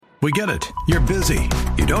We get it. You're busy.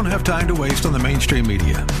 You don't have time to waste on the mainstream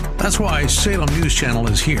media. That's why Salem News Channel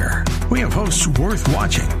is here. We have hosts worth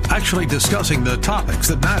watching, actually discussing the topics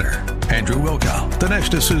that matter. Andrew Wilkow,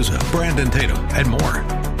 Dinesh D'Souza, Brandon Tatum, and more.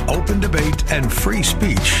 Open debate and free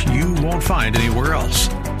speech you won't find anywhere else.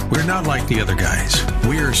 We're not like the other guys.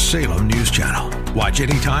 We're Salem News Channel. Watch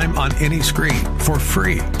anytime on any screen for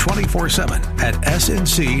free 24/7 at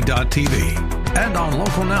snc.tv and on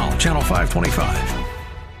Local Now, Channel 525.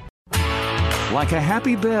 Like a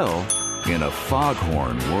happy bell in a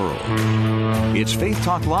foghorn world. It's Faith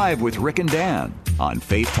Talk Live with Rick and Dan on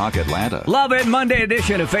Faith Talk Atlanta. Love it. Monday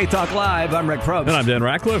edition of Faith Talk Live. I'm Rick Probst. And I'm Dan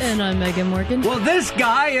Ratcliffe. And I'm Megan Morgan. Well, this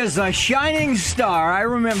guy is a shining star. I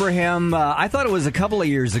remember him, I thought it was a couple of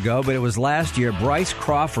years ago, but it was last year. Bryce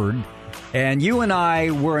Crawford. And you and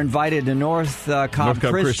I were invited to North Cobb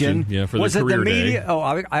Christian. Yeah, for was the it career the media? day.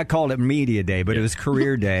 Oh, I called it Media Day, but it was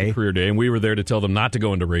Career Day. Career Day, and we were there to tell them not to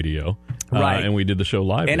go into radio. Right. And we did the show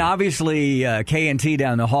live. And there. obviously, K&T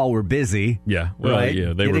down the hall were busy. Yeah. Well, right?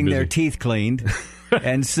 yeah, they getting were busy. their teeth cleaned.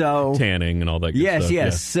 And so tanning and all that good yes, stuff.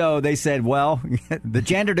 Yes. Yeah. So they said, well, the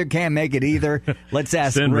janitor can't make it either. Let's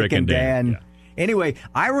ask Send Rick and Dan. Yeah. Anyway,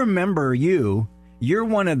 I remember you. You're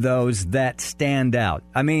one of those that stand out.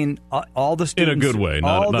 I mean, all the students... In a good way,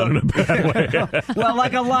 not in a bad way. Well,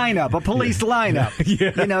 like a lineup, a police lineup.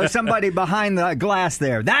 Yeah. You know, somebody behind the glass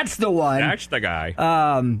there. That's the one. That's the guy.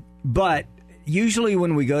 But usually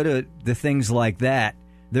when we go to the things like that,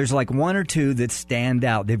 there's like one or two that stand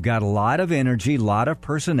out. They've got a lot of energy, a lot of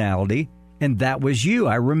personality, and that was you.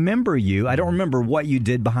 I remember you. I don't remember what you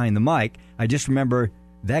did behind the mic. I just remember...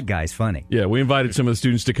 that guy's funny. Yeah, we invited some of the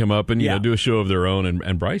students to come up and you know, do a show of their own.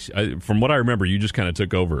 And Bryce, from what I remember, you just kind of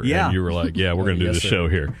took over. Yeah. And you were like, yeah, we're going to do the show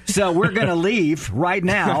here. So we're going to leave right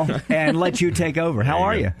now and let you take over. How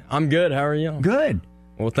are you? I'm good. How are you? Good.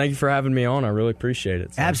 Well, thank you for having me on. I really appreciate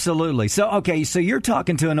it. So. Absolutely. So, okay, so you're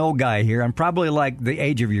talking to an old guy here. I'm probably like the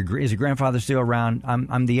age of your... Is your grandfather still around?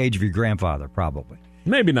 I'm the age of your grandfather, probably.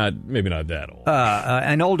 Maybe not that old.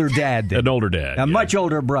 An older dad. Then. An older dad. A much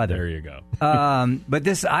older brother. There you go. But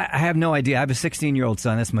this, I have no idea. I have a 16-year-old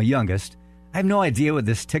son. That's my youngest. I have no idea what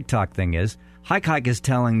this TikTok thing is. Hike is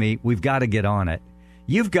telling me we've got to get on it.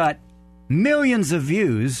 You've got millions of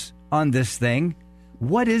views on this thing.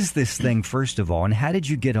 What is this thing, first of all, and how did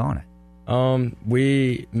you get on it?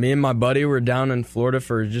 Me and my buddy were down in Florida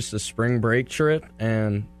for just a spring break trip,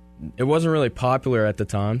 and it wasn't really popular at the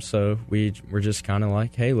time, so we were just kind of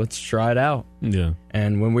like, hey, let's try it out. Yeah.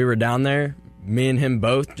 And when we were down there, me and him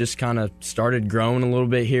both just kind of started growing a little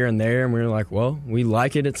bit here and there, and we were like, well, we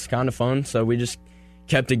like it. It's kind of fun, so we just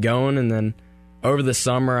kept it going. And then over the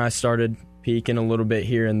summer, I started peaking a little bit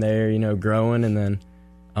here and there, you know, growing. And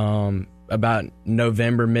then about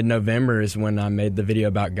mid-November is when I made the video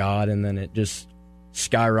about God, and then it just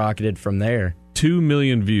skyrocketed from there. 2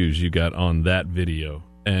 million views you got on that video.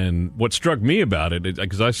 And what struck me about it,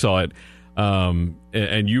 because I saw it,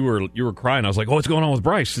 and you were crying. I was like, "Oh, what's going on with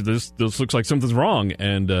Bryce? This looks like something's wrong."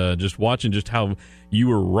 And just watching just how you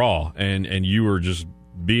were raw and you were just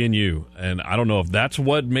being you. And I don't know if that's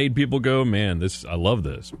what made people go, "Man, I love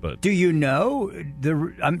this." But do you know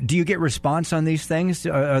do you get response on these things?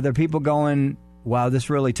 Are there people going, "Wow,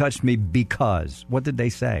 this really touched me"? Because what did they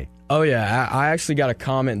say? Oh, yeah. I actually got a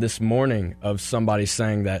comment this morning of somebody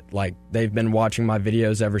saying that, like, they've been watching my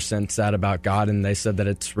videos ever since that about God, and they said that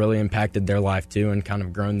it's really impacted their life, too, and kind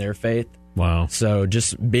of grown their faith. Wow. So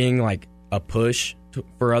just being, like, a push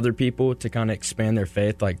for other people to kind of expand their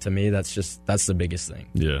faith, like, to me, that's the biggest thing.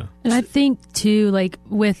 Yeah. And I think, too, like,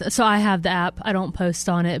 so I have the app. I don't post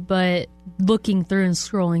on it, but looking through and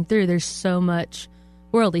scrolling through, there's so much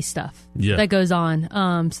worldly stuff that goes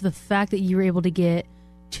on. So the fact that you were able to get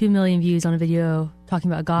 2 million views on a video talking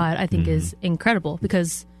about God, I think is incredible,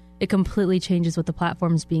 because it completely changes what the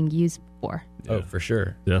platform is being used for. Yeah. Oh, for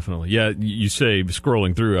sure. Definitely. Yeah, you say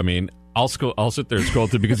scrolling through. I mean, I'll sit there and scroll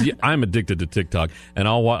through because I'm addicted to TikTok, and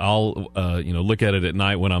I'll look at it at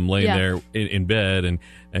night when I'm laying there in bed,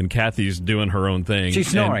 and Kathy's doing her own thing. She's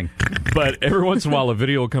snoring. But every once in a while a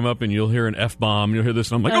video will come up and you'll hear an F-bomb, you'll hear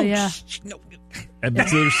this, and I'm like, no. And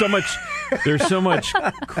there's so much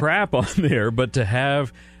crap on there, but to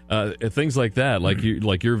have things like that,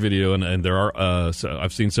 like your video, and there are so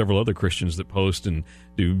I've seen several other Christians that post and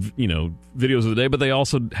do videos of the day, but they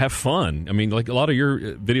also have fun. I mean, like a lot of your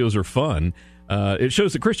videos are fun. It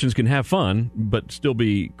shows that Christians can have fun, but still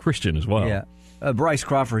be Christian as well. Yeah. Bryce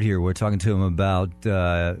Crawford here. We're talking to him about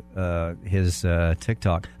his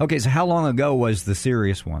TikTok. Okay, so how long ago was the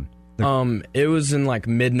serious one? It was in like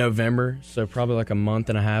mid-November, so probably like a month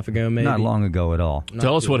and a half ago, maybe. Not long ago at all.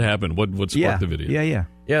 Tell us what happened. What sparked the video? Yeah.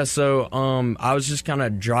 Yeah, so I was just kind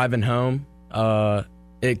of driving home.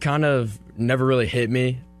 It kind of never really hit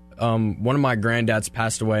me. One of my granddads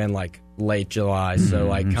passed away in like late July, so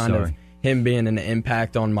like kind of him being an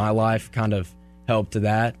impact on my life kind of helped to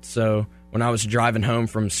that. So when I was driving home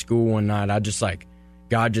from school one night, I just like,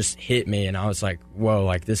 God just hit me, and I was like, whoa,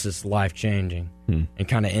 like this is life-changing, and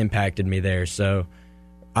kind of impacted me there. So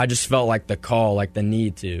I just felt like the call, like the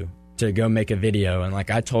need to go make a video. And like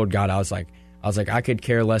I told God, I was like, I could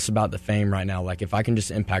care less about the fame right now. Like if I can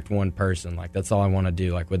just impact one person, like that's all I want to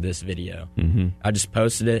do, like with this video. I just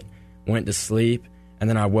posted it, went to sleep, and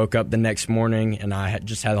then I woke up the next morning, and I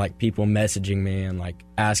just had like people messaging me and like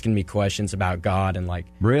asking me questions about God, and like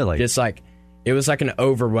really just like it was like an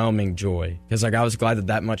overwhelming joy, because like I was glad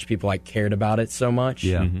that much people like cared about it so much.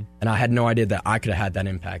 Yeah. And I had no idea that I could have had that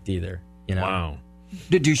impact either. You know? Wow.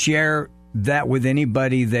 Did you share that with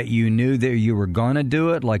anybody that you knew that you were going to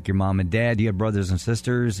do it, like your mom and dad? You have brothers and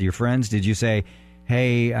sisters, your friends? Did you say,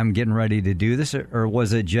 hey, I'm getting ready to do this? Or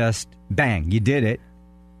was it just, bang, you did it,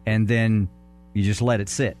 and then you just let it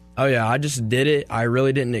sit? Oh, yeah, I just did it. I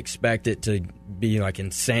really didn't expect it to be, like,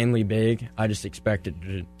 insanely big. I just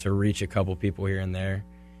expected to reach a couple people here and there.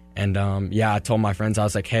 And, yeah, I told my friends, I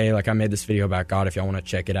was like, hey, like, I made this video about God if y'all want to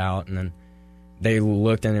check it out. And then they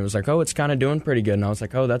looked, and it was like, oh, it's kind of doing pretty good. And I was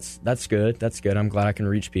like, oh, that's good. That's good. I'm glad I can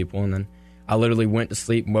reach people. And then I literally went to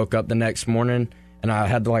sleep, woke up the next morning, and I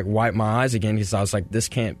had to, like, wipe my eyes again, because I was like, this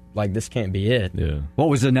can't be it. Yeah. What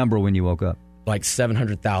was the number when you woke up? Like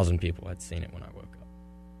 700,000 people had seen it when I woke up.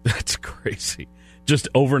 That's crazy. Just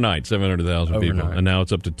overnight, 700,000 people. Overnight. And now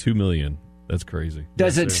it's up to 2 million. That's crazy.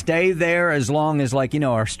 Does it stay there as long as, like, you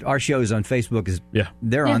know, our shows on Facebook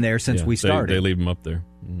they're on there since we started. They leave them up there.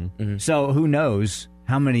 So who knows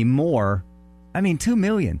how many more? I mean, 2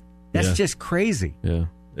 million. That's just crazy. Yeah,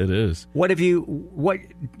 it is.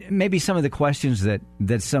 Maybe some of the questions that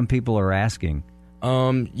some people are asking?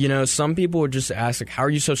 You know, some people would just ask, like, how are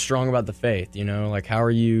you so strong about the faith? You know, like, how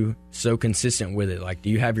are you so consistent with it? Like, do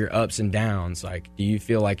you have your ups and downs? Like, do you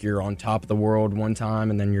feel like you're on top of the world one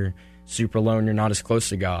time and then you're super low and you're not as close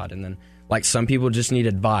to God? And then, like, some people just need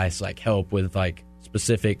advice, like help with, like,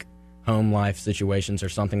 specific home life situations or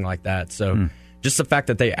something like that. So just the fact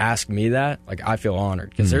that they ask me that, like, I feel honored,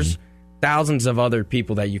 because there's thousands of other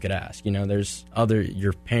people that you could ask. You know, there's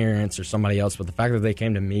your parents or somebody else, but the fact that they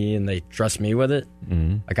came to me and they trust me with it,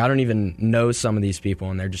 like, I don't even know some of these people,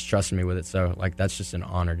 and they're just trusting me with it. So, like, that's just an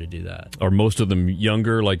honor to do that. Are most of them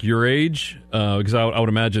younger, like your age? Because I would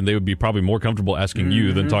imagine they would be probably more comfortable asking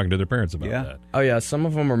you than talking to their parents about that. Oh, yeah, some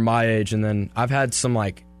of them are my age, and then I've had some,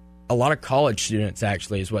 like, a lot of college students,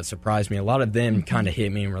 actually, is what surprised me. A lot of them kind of hit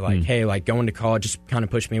me and were like, hey, like, going to college just kind of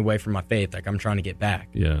pushed me away from my faith. Like, I'm trying to get back.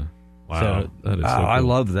 Yeah. Wow. So, that is so cool. I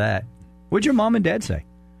love that. What'd your mom and dad say?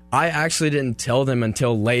 I actually didn't tell them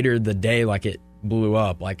until later the day, like, it blew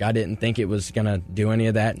up. Like, I didn't think it was going to do any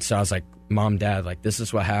of that. And so I was like, Mom, Dad, like, this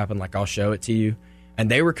is what happened. Like, I'll show it to you. And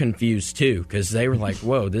they were confused, too, because they were like,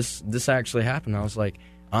 whoa, this actually happened. I was like,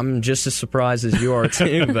 I'm just as surprised as you are,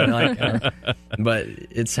 too. But, like, but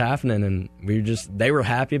it's happening. And they were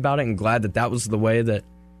happy about it and glad that was the way that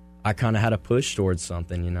I kind of had a push towards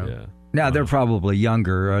something, you know? Yeah. Now, they're probably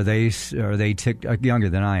younger. Are they younger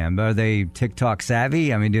than I am? But are they TikTok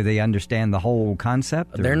savvy? I mean, do they understand the whole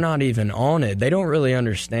concept? Or? They're not even on it. They don't really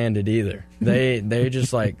understand it either. They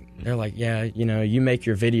just like, they're like, yeah, you know, you make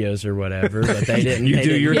your videos or whatever, but they didn't. You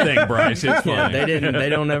do your thing, Bryce. It's fine. They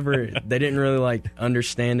didn't really like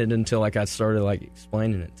understand it until like I started like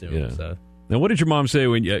explaining it to them. Yeah. So. Now, what did your mom say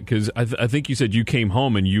when? Because I think you said you came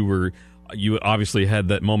home and you obviously had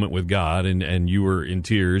that moment with God and you were in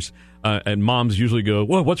tears. And moms usually go,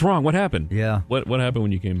 "Well, what's wrong? What happened?" Yeah. What happened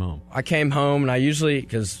when you came home? I came home, and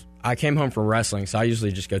because I came home from wrestling, so I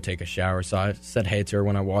usually just go take a shower. So I said hey to her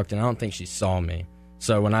when I walked in. I don't think she saw me.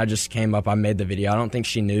 So when I just came up, I made the video. I don't think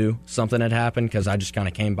she knew something had happened because I just kind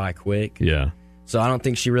of came by quick. Yeah. So I don't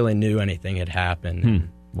think she really knew anything had happened.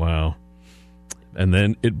 Wow. And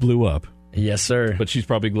then it blew up. Yes, sir. But she's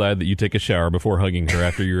probably glad that you take a shower before hugging her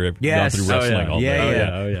after you're gone through wrestling all day.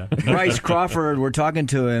 Oh, yeah. Bryce Crawford, we're talking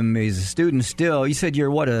to him. He's a student still. You said you're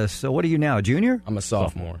what are you now, a junior? I'm a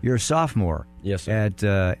sophomore. You're a sophomore. Yes,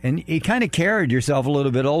 sir. And you kind of carried yourself a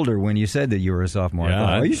little bit older when you said that you were a sophomore.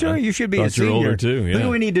 Yeah, are you sure? You should be a senior. You're older too, yeah. Who do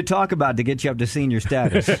we need to talk about to get you up to senior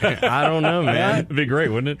status? I don't know, man. It'd be great,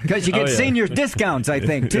 wouldn't it? Because you get senior discounts, I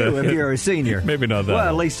think, too, if you're a senior. Maybe not that. Well,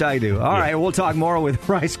 at least I do. All right, we'll talk more with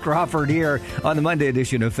Bryce Crawford here on the Monday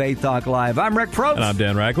edition of Faith Talk Live. I'm Rick Probst. And I'm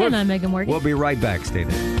Dan Ratcliffe. And I'm Megan Morgan. We'll be right back. Stay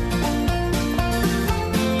there.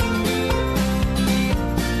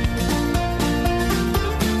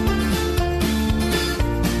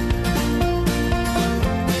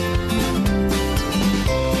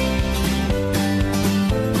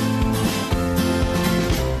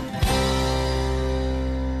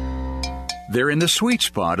 They're in the sweet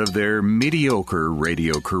spot of their mediocre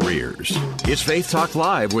radio careers. It's Faith Talk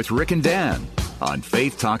Live with Rick and Dan on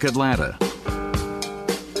Faith Talk Atlanta.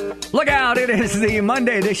 Look out, it is the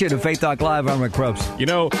Monday edition of Faith Talk Live. I'm Rick Probst. You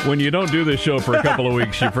know, when you don't do this show for a couple of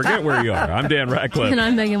weeks, you forget where you are. I'm Dan Ratcliffe. And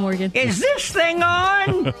I'm Megan Morgan. Is this thing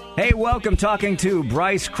on? Hey, welcome. Talking to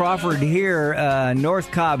Bryce Crawford here,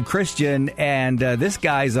 North Cobb Christian, and this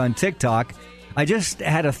guy's on TikTok. I just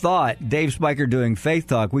had a thought. Dave Spiker doing Faith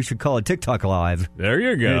Talk. We should call it TikTok Live. There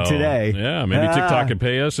you go. Today. Yeah, maybe TikTok could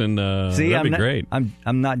pay us, and that'd be great.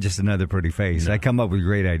 I'm not just another pretty face. No. I come up with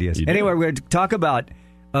great ideas. Anyway, we're going to talk about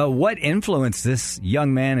what influence this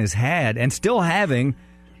young man has had and still having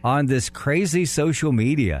on this crazy social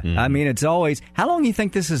media. Mm-hmm. I mean, it's always... How long do you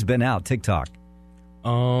think this has been out, TikTok?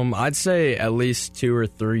 I'd say at least 2 or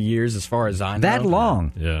 3 years as far as I know. That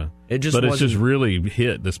long? Yeah. It's just really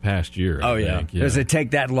hit this past year. I think. Does it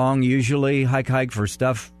take that long usually, Hike, for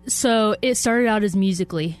stuff? So it started out as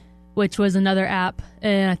Musical.ly, which was another app,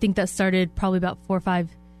 and I think that started probably about 4 or 5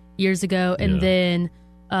 years ago, and then...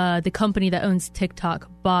 the company that owns TikTok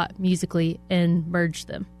bought Musical.ly and merged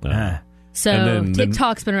them. So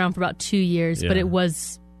TikTok's been around for about 2 years, but it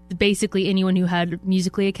was basically anyone who had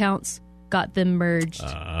Musical.ly accounts got them merged.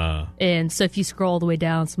 And so if you scroll all the way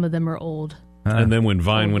down, some of them are old. And then when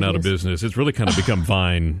Vine went out of business, it's really kind of become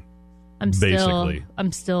Vine. I'm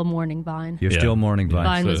still mourning Vine. You're still mourning Vine.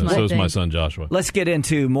 Vine was my so is thing. my son Joshua. Let's get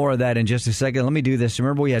into more of that in just a second. Let me do this.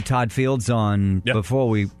 Remember we had Todd Fields on before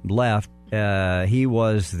we left. He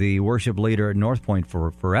was the worship leader at North Point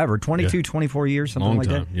for forever, 24 years, something like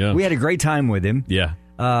that. Yeah. We had a great time with him. Yeah.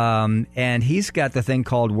 And he's got the thing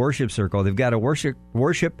called Worship Circle. They've got a Worship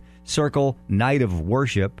Circle Night of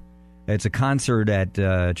Worship. It's a concert at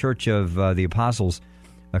Church of the Apostles.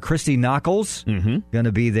 Christy Nockels going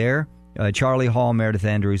to be there. Charlie Hall, Meredith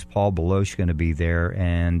Andrews, Paul Beloche going to be there.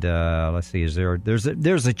 And let's see,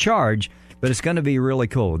 there's a charge. But it's going to be really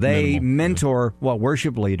cool. They mentor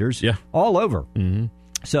worship leaders all over. Mm-hmm.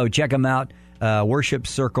 So check them out,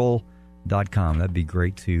 worshipcircle.com. That'd be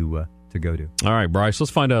great to go to. All right, Bryce,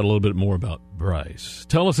 let's find out a little bit more about Bryce.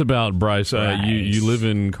 Tell us about Bryce. You live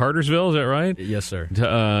in Cartersville, is that right? Yes, sir.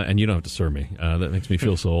 And you don't have to serve me. That makes me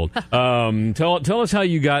feel so old. Tell us how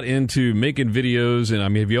you got into making videos. And I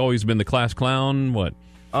mean, have you always been the class clown? What?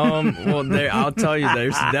 I'll tell you,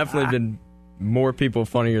 there's definitely been more people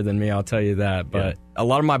funnier than me, I'll tell you that. But a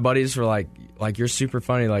lot of my buddies were like, you're super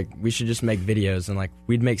funny. Like, we should just make videos. And, like,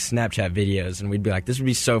 we'd make Snapchat videos. And we'd be like, this would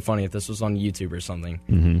be so funny if this was on YouTube or something.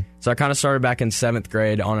 Mm-hmm. So I kind of started back in 7th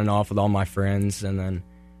grade on and off with all my friends. And then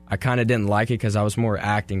I kind of didn't like it because I was more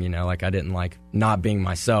acting, Like, I didn't like not being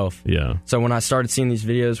myself. Yeah. So when I started seeing these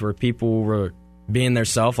videos where people were being their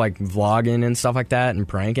self, like vlogging and stuff like that and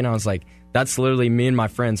pranking, I was like, that's literally me and my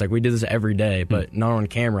friends. Like, we do this every day, but not on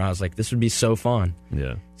camera. I was like, this would be so fun.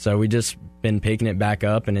 Yeah. So we just been picking it back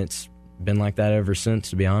up, and it's been like that ever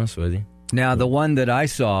since, to be honest with you. Now, the one that I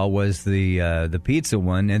saw was the pizza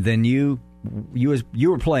one, and then you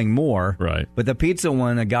were playing more. Right. But the pizza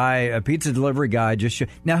one, a pizza delivery guy just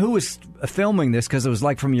now, who was filming this? Because it was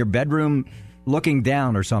like from your bedroom looking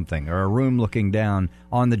down or something, or a room looking down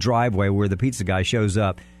on the driveway where the pizza guy shows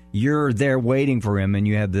up. You're there waiting for him, and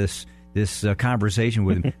you have this conversation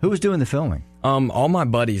with him. Who was doing the filming? All my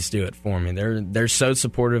buddies do it for me. They're so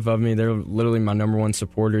supportive of me. They're literally my number one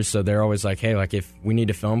supporters. So they're always like, hey, like, if we need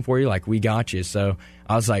to film for you, like, we got you. So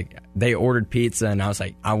I was like, they ordered pizza, and I was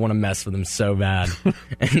like, I want to mess with them so bad.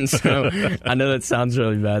 And so I know that sounds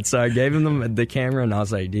really bad. So I gave him the camera, and I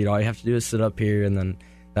was like, dude, all you have to do is sit up here, and then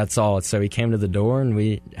that's all. So he came to the door, and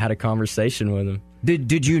we had a conversation with him.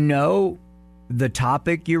 Did you know the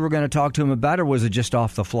topic you were going to talk to him about, or was it just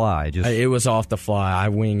off the fly? It was off the fly. I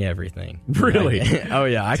wing everything. Really? Oh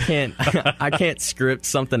yeah. I can't script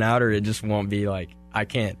something out, or it just won't be like, I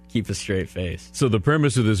can't keep a straight face. So the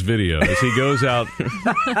premise of this video is he goes out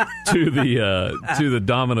to the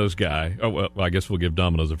Domino's guy. Oh, well, I guess we'll give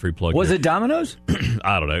Domino's a free plug. Was it Domino's?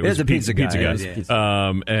 I don't know. It was a pizza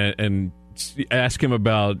guy. And ask him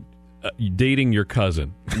about dating your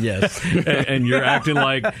cousin. Yes. And you're acting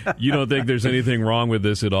like you don't think there's anything wrong with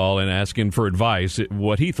this at all, and asking for advice,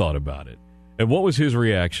 what he thought about it. And what was his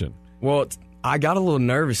reaction? Well, I got a little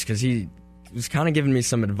nervous because he was kind of giving me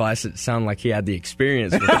some advice that sounded like he had the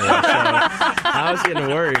experience with me. So I was getting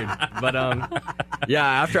worried. But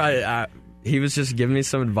after he was just giving me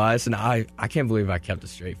some advice, and I can't believe I kept a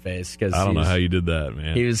straight face. Cause I don't know how you did that,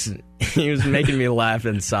 man. He was making me laugh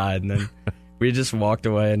inside, and then we just walked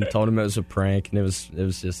away and told him it was a prank, and it was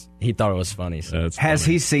just, he thought it was funny. So. Has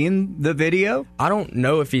he seen the video? I don't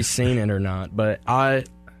know if he's seen it or not, but I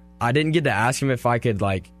didn't get to ask him if I could,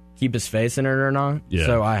 like, keep his face in it or not. Yeah.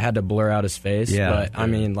 So I had to blur out his face. Yeah. But I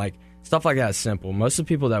mean, like, stuff like that is simple. Most of the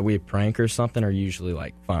people that we prank or something are usually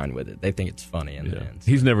like fine with it. They think it's funny in the end.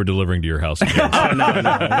 He's never delivering to your house again. Oh, no,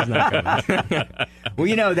 he's not coming.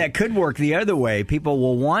 Well, that could work the other way. People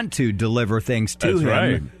will want to deliver things to That's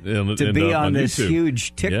him right. to be on this YouTube.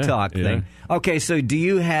 huge TikTok thing. Okay, so do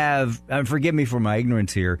you have, forgive me for my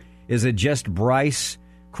ignorance here, is it just Bryce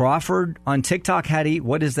Crawford on TikTok?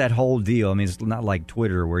 What is that whole deal? I mean, it's not like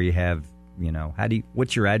Twitter where you have,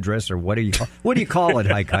 what's your address or what do you call it,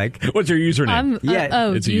 Hike? What's your username?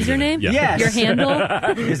 It's username? Yeah. Yes. Your handle?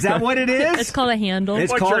 Is that what it is? It's called a handle.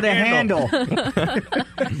 It's What's called your a handle.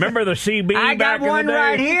 Remember the CB I got back in one the day?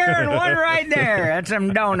 right here and one right there. That's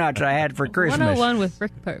some donuts I had for Christmas. 101 with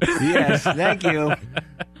Rick Perks. Yes, thank you.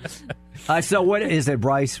 So what is it,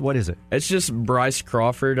 Bryce? What is it? It's just Bryce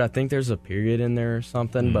Crawford. I think there's a period in there or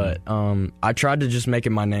something, but I tried to just make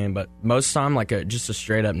it my name, but most of the time, like just a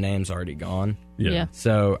straight up name's already gone. Yeah.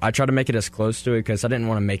 So I tried to make it as close to it because I didn't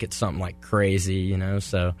want to make it something like crazy,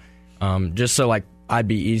 So just so like I'd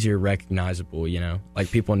be easier recognizable,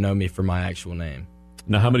 like people know me for my actual name.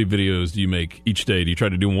 Now, how many videos do you make each day? Do you try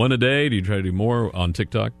to do one a day? Do you try to do more on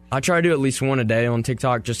TikTok? I try to do at least one a day on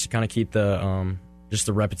TikTok just to kind of keep the just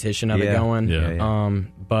the repetition of it going. Yeah.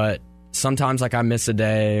 But sometimes like I miss a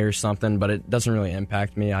day or something, but it doesn't really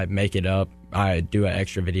impact me. I make it up. I do an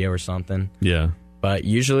extra video or something. Yeah. But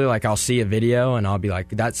usually like I'll see a video and I'll be like,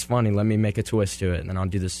 that's funny. Let me make a twist to it. And then I'll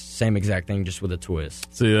do the same exact thing just with a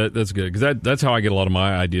twist. See, that's good because that's how I get a lot of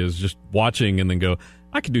my ideas, just watching and then go,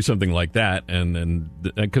 I could do something like that. And then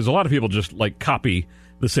because a lot of people just like copy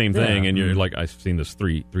the same thing, and you're like, I've seen this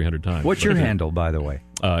 300 times. What's your handle, by the way?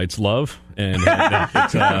 It's Love, and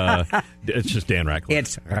it's just Dan Ratcliffe.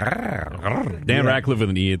 It's Dan Ratcliffe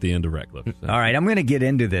with an E at the end of Ratcliffe. So. all right. I'm going to get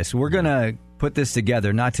into this. We're going to put this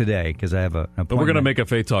together, not today because I have an appointment. But we're going to make a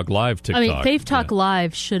Faith Talk Live TikTok. I mean, Faith Talk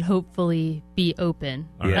Live should hopefully be open.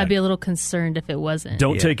 Yeah. I'd be a little concerned if it wasn't.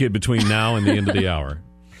 Don't take it between now and the end of the hour.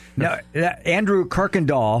 No, Andrew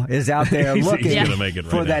Kirkendall is out there He's looking gonna make it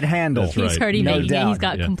right for now. that handle. That's He's right. already No making doubt. it. He's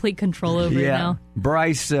got complete control over it now.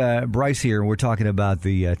 Bryce here. We're talking about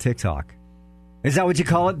the TikTok. Is that what you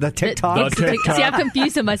call it? The TikTok? The TikTok. See, I've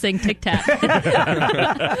confused him by saying Tic Tac.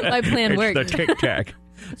 My plan worked. It's the Tic Tac.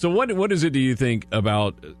 So what is it, do you think,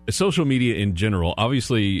 about social media in general?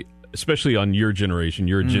 Obviously, especially on your generation,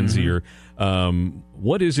 you're a Gen Zer.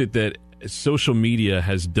 What is it that social media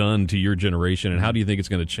has done to your generation, and how do you think it's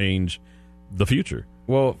going to change the future?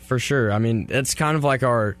 Well, for sure. I mean, it's kind of like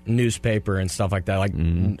our newspaper and stuff like that. Like,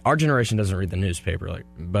 our generation doesn't read the newspaper,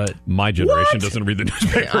 but My generation doesn't read the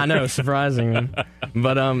newspaper. I know, surprising.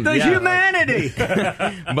 But The humanity!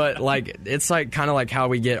 but like, it's like kind of like how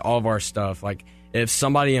we get all of our stuff. Like, if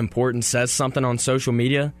somebody important says something on social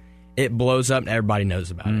media, it blows up and everybody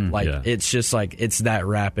knows about it. Like, it's just like it's that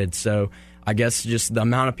rapid. So I guess just the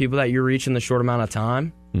amount of people that you reach in the short amount of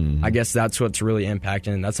time, I guess that's what's really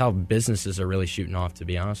impacting. And that's how businesses are really shooting off, to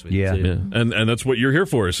be honest with you, too. Yeah. And that's what you're here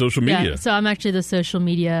for, is social media. Yeah, so I'm actually the social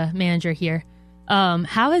media manager here.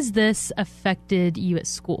 How has this affected you at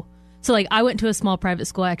school? So, like, I went to a small private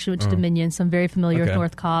school. I actually went to Dominion, so I'm very familiar with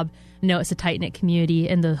North Cobb. I know it's a tight-knit community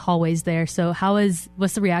and the hallways there. So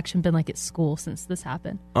what's the reaction been like at school since this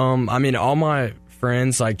happened? I mean, all my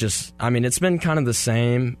friends, like, it's been kind of the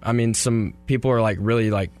same. I mean, some people are, like, really,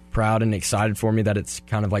 like, proud and excited for me that it's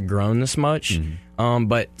kind of, like, grown this much.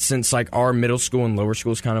 But since, like, our middle school and lower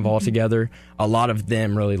school is kind of all together, a lot of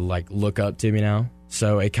them really, like, look up to me now.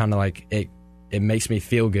 So it kind of, like, it makes me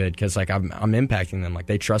feel good because, like, I'm impacting them. Like,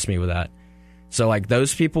 they trust me with that. So, like,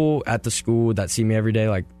 those people at the school that see me every day,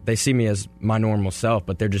 like, they see me as my normal self,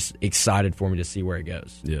 but they're just excited for me to see where it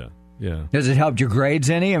goes. Yeah. Does it help your grades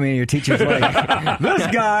any? I mean, your teacher's like, this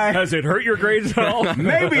guy, Has it hurt your grades at all?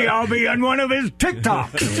 maybe I'll be on one of his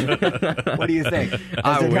TikToks. What do you think?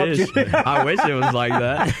 I Has it helped wish. you? I wish it was like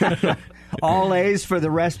that. All A's for the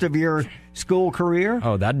rest of your school career?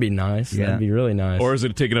 Oh, that'd be nice. Yeah. That'd be really nice. Or is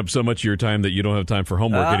it taking up so much of your time that you don't have time for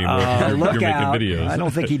homework anymore? You're Look making out. videos. I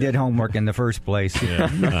don't think he did homework in the first place. Yeah,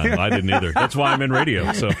 I didn't either. That's why I'm in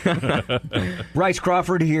radio. So Bryce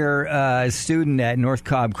Crawford here, a student at North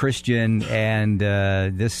Cobb Christian, and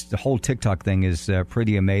this whole TikTok thing is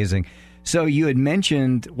pretty amazing. So you had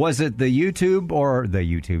mentioned, was it the YouTube or the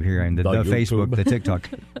YouTube here and the Facebook, the TikTok?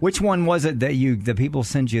 Which one was it that the people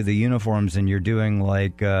send you the uniforms and you're doing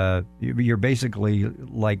like, you're basically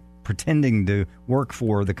like pretending to work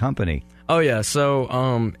for the company? Oh, yeah.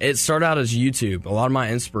 So it started out as YouTube. A lot of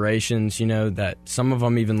my inspirations, that some of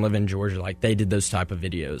them even live in Georgia, like they did those type of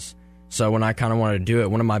videos. So when I kind of wanted to do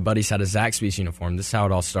it, one of my buddies had a Zaxby's uniform. This is how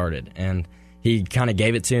it all started. And he kind of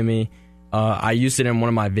gave it to me. I used it in one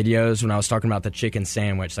of my videos when I was talking about the chicken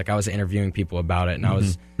sandwich. Like, I was interviewing people about it, and I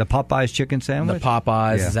was... The Popeyes chicken sandwich? The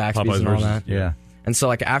Popeyes, Zaxby's, Popeyes and all that. Yeah. And so,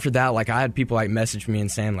 like, after that, like, I had people, like, message me and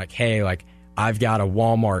saying, like, hey, like, I've got a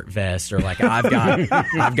Walmart vest, or, like, I've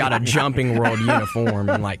got a Jumping World uniform,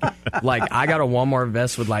 and, like, I got a Walmart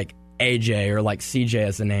vest with, like, AJ or like CJ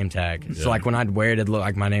as the name tag. Yeah. So like when I'd wear it, it'd look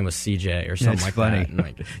like my name was CJ or something. That's like funny. that. And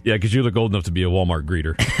like, yeah, because you look old enough to be a Walmart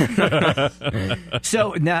greeter.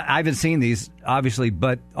 So now I haven't seen these obviously,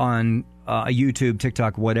 but on YouTube,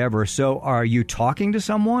 TikTok, whatever. So are you talking to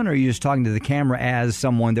someone, or are you just talking to the camera as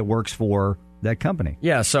someone that works for that company?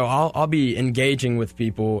 Yeah, so I'll be engaging with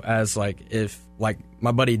people as like if like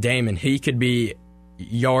my buddy Damon, he could be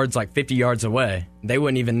yards, like 50 yards away. They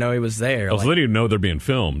wouldn't even know he was there. Oh, so they didn't even know they're being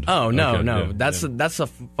filmed. Oh, no, Okay, no. yeah, That's a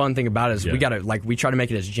fun thing about it is we gotta, like, we try to make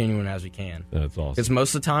it as genuine as we can. That's awesome. Because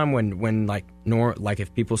most of the time when like,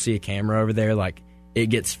 if people see a camera over there, like, it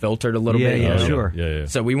gets filtered a little bit. Yeah, you know? sure. Yeah.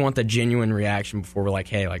 So we want the genuine reaction before we're like,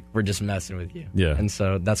 hey, like, we're just messing with you. Yeah. And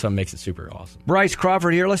so that's what makes it super awesome. Bryce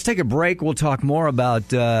Crawford here. Let's take a break. We'll talk more about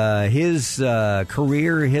his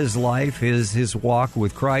career, his life, his walk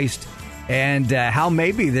with Christ, and how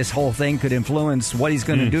maybe this whole thing could influence what he's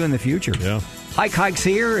going to do in the future. Yeah. Hike's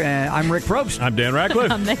here, and I'm Rick Probst. I'm Dan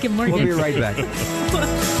Ratcliffe. I'm Megan Morgan. We'll be right back.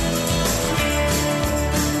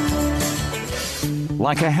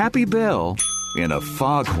 Like a happy bell in a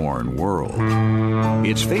foghorn world.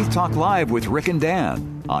 It's Faith Talk Live with Rick and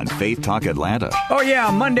Dan on Faith Talk Atlanta. Oh, yeah,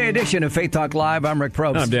 Monday edition of Faith Talk Live. I'm Rick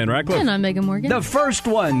Probst. I'm Dan Ratcliffe. And I'm Megan Morgan. The first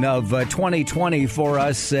one of 2020 for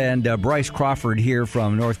us, and Bryce Crawford here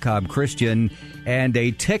from North Cobb Christian, and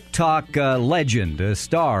a TikTok legend, a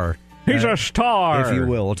star. He's a star. If you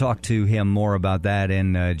will. We'll talk to him more about that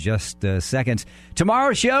in just seconds.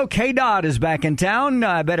 Tomorrow's show, K-Dot is back in town.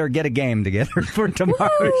 I better get a game together for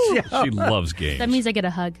tomorrow's show. She loves games. That means I get a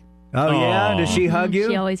hug. Oh, yeah? Does she hug you?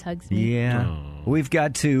 She always hugs me. Yeah. We've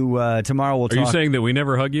got to, tomorrow we'll talk. Are you saying that we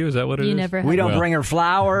never hug you? Is that what it is? You never hug we don't me. bring her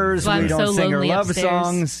flowers. Well, we I'm don't so sing her lonely love upstairs.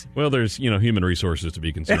 songs. Well, there's, human resources to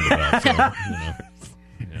be concerned about. So,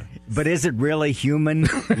 But is it really human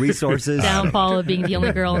resources? Downfall of being the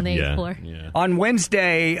only girl on the 8th floor. Yeah. On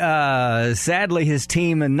Wednesday, sadly, his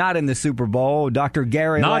team not in the Super Bowl. Dr.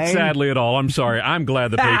 Gary Not Lane. sadly at all. I'm sorry. I'm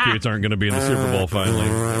glad the Patriots aren't going to be in the Super Bowl finally.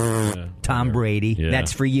 Yeah. Tom Brady. Yeah.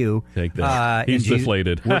 That's for you. Take that. He's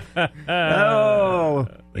deflated. Oh,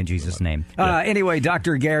 in Jesus' name. Anyway,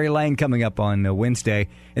 Dr. Gary Lane coming up on Wednesday.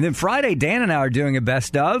 And then Friday, Dan and I are doing a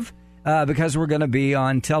best of. Because we're going to be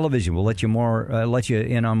on television. We'll let you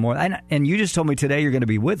in on more. And you just told me today you're going to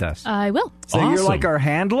be with us. I will. So you're like our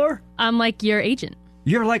handler? I'm like your agent.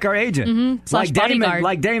 You're like our agent. Mm-hmm. Like Bodyguard. Damon,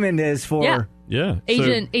 like Damon is for... Yeah. Yeah.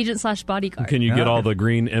 Agent / bodyguard. Can you get all the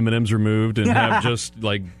green M&Ms removed and have just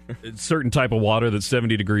like a certain type of water that's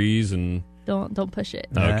 70 degrees and... Don't push it.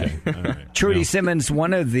 Okay. All right. Trudy Simmons,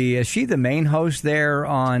 is she the main host there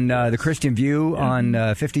on the Christian View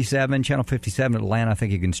on 57, Channel 57 Atlanta? I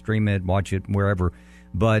think you can stream it, watch it wherever.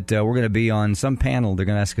 But we're going to be on some panel. They're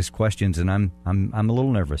going to ask us questions, and I'm a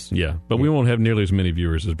little nervous. Yeah, but we won't have nearly as many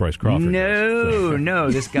viewers as Bryce Crawford.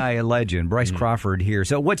 No, this guy a legend. Bryce Crawford here.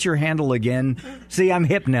 So what's your handle again? See, I'm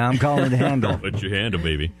hip now. I'm calling it the handle. What's your handle,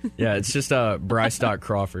 baby? Yeah, it's just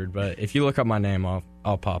Bryce.Crawford, but if you look up my name,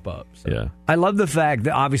 I'll pop up. So. Yeah. I love the fact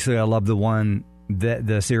that obviously I love the one,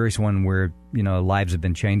 the serious one where, lives have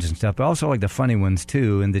been changed and stuff, but also like the funny ones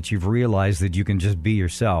too, and that you've realized that you can just be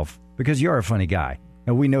yourself because you're a funny guy.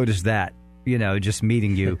 And we noticed that, just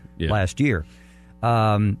meeting you last year.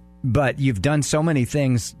 But you've done so many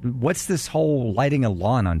things. What's this whole lighting a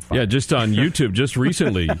lawn on fire? Yeah, just on YouTube, just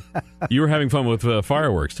recently, you were having fun with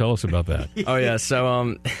fireworks. Tell us about that. Oh, yeah.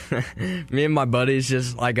 So me and my buddies,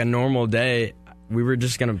 just like a normal day, we were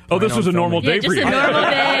just going to... Oh, this was a normal day for you. Just a normal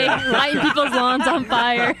day, lighting people's lawns on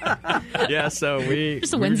fire. Yeah, so we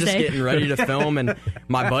Just a were just Wednesday. getting ready to film, and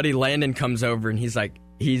my buddy Landon comes over, and he's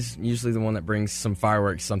usually the one that brings some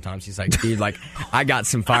fireworks sometimes. He's like, dude, like, I got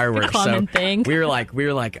some fireworks. Common so thing. We were like,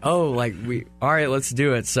 all right, let's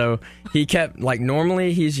do it. So he kept, like,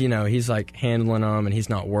 normally he's like handling them and he's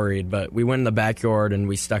not worried, but we went in the backyard and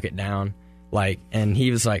we stuck it down, and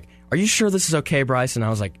he was like, are you sure this is okay, Bryce? And I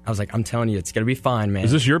was like, I'm telling you, it's going to be fine, man.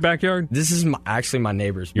 Is this your backyard? This is actually my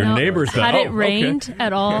neighbor's Your backyard. neighbor's Had backyard. it rained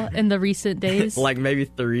at all in the recent days? Like maybe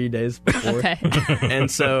 3 days before. Okay. And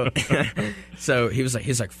so he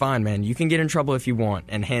was like, fine, man, you can get in trouble if you want,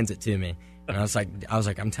 and hands it to me. And I was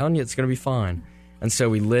like, I'm telling you, it's gonna be fine. And so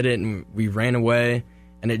we lit it and we ran away,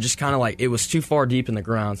 and it just kind of it was too far deep in the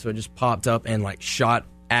ground, so it just popped up and shot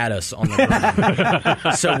at us on the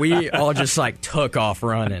ground. So we all just took off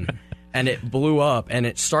running. and it blew up, and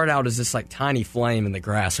it started out as this like tiny flame in the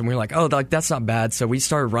grass, and we were like, oh, like that's not bad. So we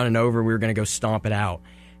started running over. We were going to go stomp it out.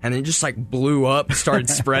 And it just like blew up, started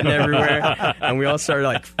spreading everywhere, and we all started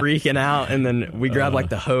like freaking out. And then we grabbed like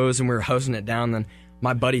the hose and we were hosing it down. Then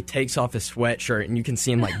my buddy takes off his sweatshirt, and you can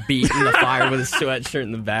see him like beating the fire with his sweatshirt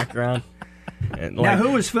in the background. And, like, now,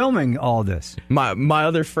 who was filming all this? My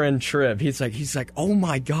other friend Tripp. He's like, oh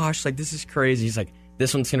my gosh, like this is crazy. He's like,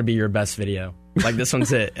 this one's gonna be your best video. Like this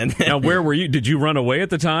one's it. And then, now, where were you? Did you run away at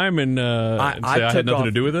the time and say I had nothing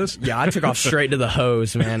to do with this? Yeah, I took off straight to the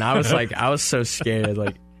hose, man. I was so scared.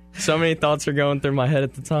 Like, so many thoughts were going through my head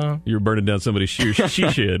at the time. You were burning down somebody's she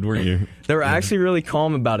shed, weren't you? They were actually really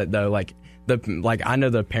calm about it, though. Like I know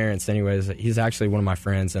the parents, anyways. He's actually one of my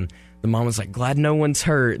friends, and the mom was like, "Glad no one's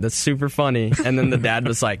hurt. That's super funny." And then the dad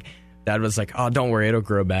was like, "Oh, don't worry, it'll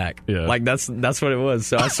grow back." Yeah. Like that's what it was.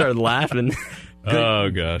 So I started laughing. Oh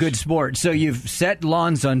gosh, good sport. So you've set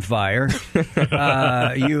lawns on fire.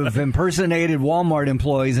 You've impersonated Walmart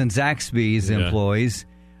employees and Zaxby's employees.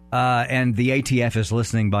 And the ATF is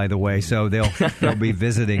listening, by the way, so they'll be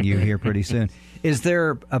visiting you here pretty soon. Is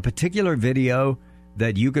there a particular video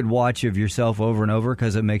that you could watch of yourself over and over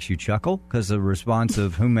because it makes you chuckle because of the response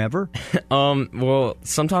of whomever? Well,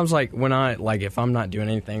 sometimes like when if I'm not doing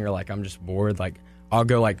anything or like I'm just bored, like I'll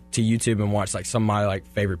go like to YouTube and watch like some of my like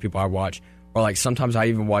favorite people I watch, or like sometimes I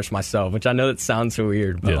even watch myself, which I know that sounds so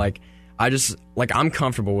weird, but like. I just, like, I'm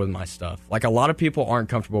comfortable with my stuff. Like, a lot of people aren't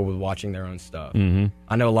comfortable with watching their own stuff. Mm-hmm.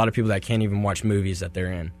 I know a lot of people that can't even watch movies that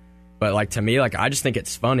they're in. But, like, to me, like, I just think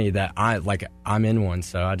it's funny that I'm in one,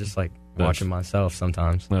 so I just, like, watching myself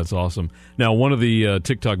sometimes. That's awesome. Now, one of the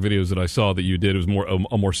TikTok videos that I saw that you did was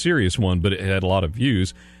a more serious one, but it had a lot of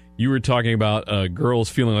views. You were talking about girls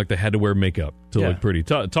feeling like they had to wear makeup to look pretty.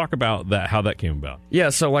 Talk about that, how that came about. Yeah,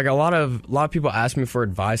 so, like, a lot of people ask me for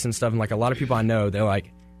advice and stuff, and, like, a lot of people I know, they're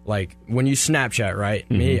like, when you Snapchat, right?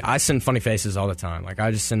 Mm-hmm. Me, I send funny faces all the time. Like,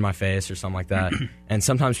 I just send my face or something like that. And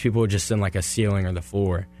sometimes people would just send, like, a ceiling or the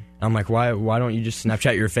floor. And I'm like, why don't you just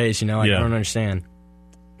Snapchat your face, you know? Like, I don't understand.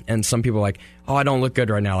 And some people are like, oh, I don't look good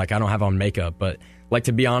right now. Like, I don't have on makeup. But, like,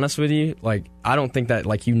 to be honest with you, like, I don't think that,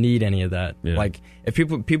 like, you need any of that. Yeah. Like, if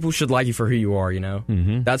people should like you for who you are, you know?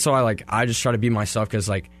 Mm-hmm. That's why, I just try to be myself because,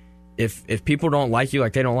 like, if people don't like you,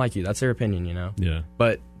 like, they don't like you. That's their opinion, you know? Yeah.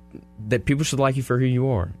 But that people should like you for who you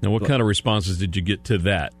are. Now, what kind of responses did you get to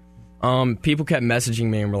that? People kept messaging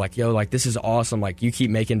me and were like, yo, like, this is awesome. Like, you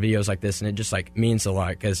keep making videos like this, and it just, like, means a lot.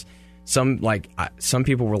 Because some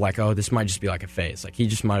people were like, oh, this might just be, like, a phase. Like, he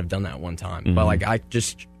just might have done that one time. Mm-hmm. But, like, I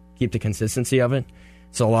just keep the consistency of it.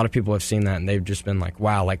 So a lot of people have seen that, and they've just been like,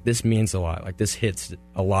 wow, like, this means a lot. Like, this hits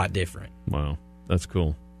a lot different. Wow. That's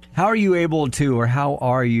cool. How are you able to, or how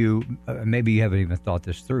are you, maybe you haven't even thought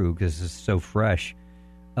this through because it's so fresh,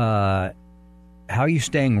 how are you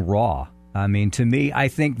staying raw? I mean, to me, I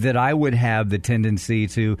think that I would have the tendency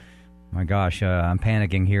to, my gosh, I'm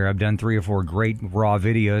panicking here. I've done 3 or 4 great raw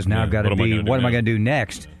videos. Now I've got to be, what am I going to do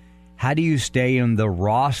next? How do you stay in the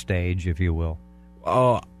raw stage, if you will?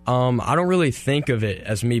 I don't really think of it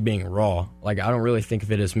as me being raw. Like, I don't really think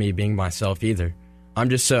of it as me being myself either. I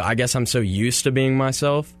guess I'm so used to being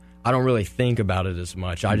myself, I don't really think about it as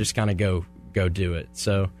much. I just kind of go do it.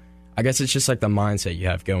 So I guess it's just like the mindset you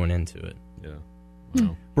have going into it. Yeah.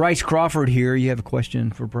 Wow. Bryce Crawford here. You have a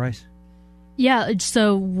question for Bryce? Yeah.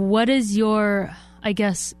 So what is your, I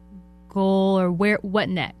guess, goal or what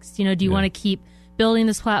next? You know, do you want to keep building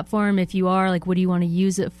this platform? If you are, like, what do you want to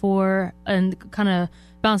use it for? And kind of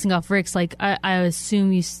bouncing off Rick's, like, I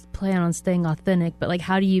assume you plan on staying authentic, but, like,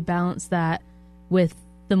 how do you balance that with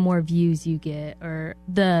the more views you get or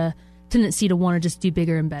the tendency to want to just do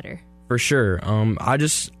bigger and better? For sure.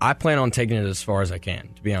 I plan on taking it as far as I can,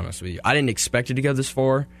 to be honest with you. I didn't expect it to go this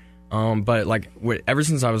far, but, like, ever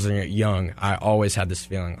since I was young, I always had this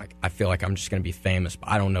feeling, like, I feel like I'm just going to be famous, but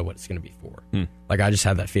I don't know what it's going to be for. Like, I just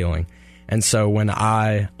had that feeling. And so when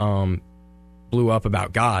I blew up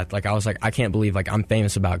about God, like, I was like, I can't believe, like, I'm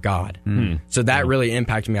famous about God. So that really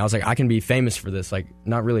impacted me. I was like, I can be famous for this. Like,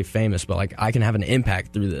 not really famous, but, like, I can have an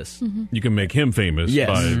impact through this. You can make him famous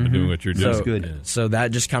by doing what you're doing. So, good. So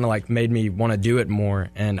that just kind of, like, made me want to do it more.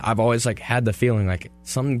 And I've always, like, had the feeling, like,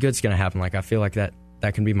 something good's going to happen. Like, I feel like that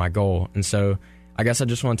can be my goal. And so I guess I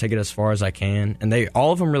just want to take it as far as I can. And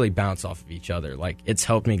all of them really bounce off of each other. Like, it's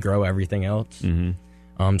helped me grow everything else.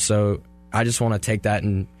 So I just want to take that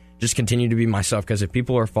and just continue to be myself, because if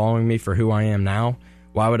people are following me for who I am now,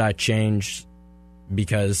 why would I change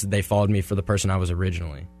because they followed me for the person I was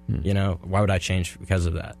originally? You know, why would I change because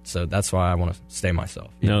of that? So that's why I want to stay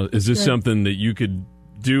myself. Now, is this something that you could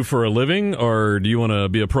do for a living, or do you want to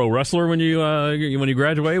be a pro wrestler when you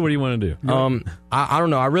graduate? What do you want to do? I don't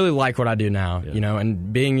know. I really like what I do now,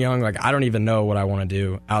 and being young, like I don't even know what I want to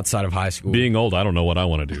do outside of high school. Being old, I don't know what I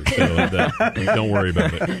want to do. So don't worry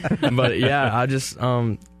about it. But yeah, I just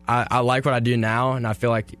I like what I do now, and I feel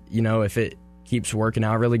like if it keeps working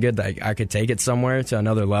out really good, that I could take it somewhere to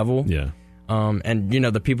another level. Yeah. And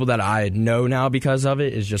the people that I know now because of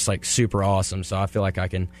it is just like super awesome. So I feel like I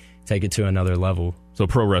can take it to another level. So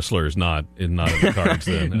pro wrestler is not in the cards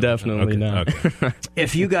then? Definitely not. Okay.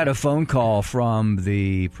 If you got a phone call from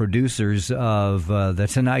the producers of The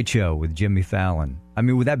Tonight Show with Jimmy Fallon, I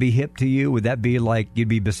mean, would that be hip to you? Would that be like you'd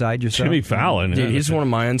be beside yourself? Jimmy Fallon. Dude, he's one of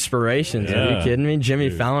my inspirations. Yeah. Are you kidding me? Jimmy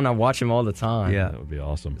Fallon, I watch him all the time. Yeah. That would be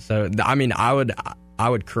awesome. So, I mean, I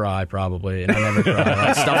would cry probably, and I never cry.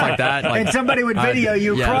 Like, stuff like that. Like, and somebody would video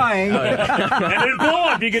you crying. And it'd blow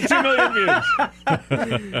up. You get 2 million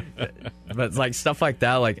views. But like stuff like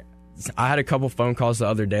that, like I had a couple phone calls the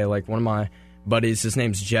other day. Like one of my buddies, his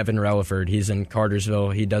name's Jevin Relaford. He's in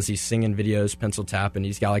Cartersville. He does these singing videos, pencil tap, and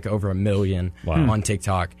he's got like over 1 million on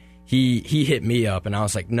TikTok. He hit me up, and I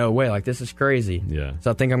was like, no way, like this is crazy. Yeah.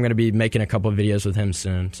 So I think I'm going to be making a couple of videos with him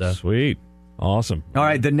soon. So sweet. Awesome. All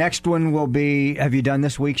right, the next one will be, have you done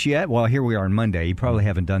this week's yet? Well, here we are on Monday. You probably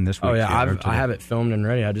haven't done this week's Oh, yeah, yet. I have it filmed and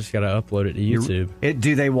ready. I just got to upload it to YouTube.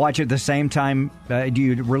 Do they watch it the same time? Do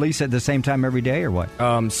you release it the same time every day or what?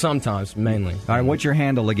 Sometimes, mainly. All right, what's your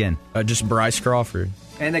handle again? Just Bryce Crawford.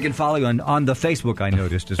 And they can follow you on the Facebook, I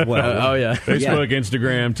noticed, as well. Oh, yeah. Facebook,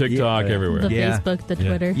 Instagram, TikTok, everywhere. The Facebook, the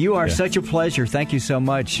Twitter. You are such a pleasure. Thank you so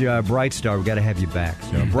much, Bright Star. We've got to have you back.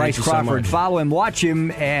 So, Bryce you so Crawford, much. follow him, watch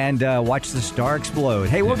him, and watch the star explode.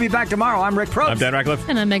 Hey, we'll be back tomorrow. I'm Rick Probst. I'm Dan Ratcliffe.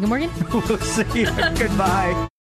 And I'm Megan Morgan. We'll see you. Goodbye.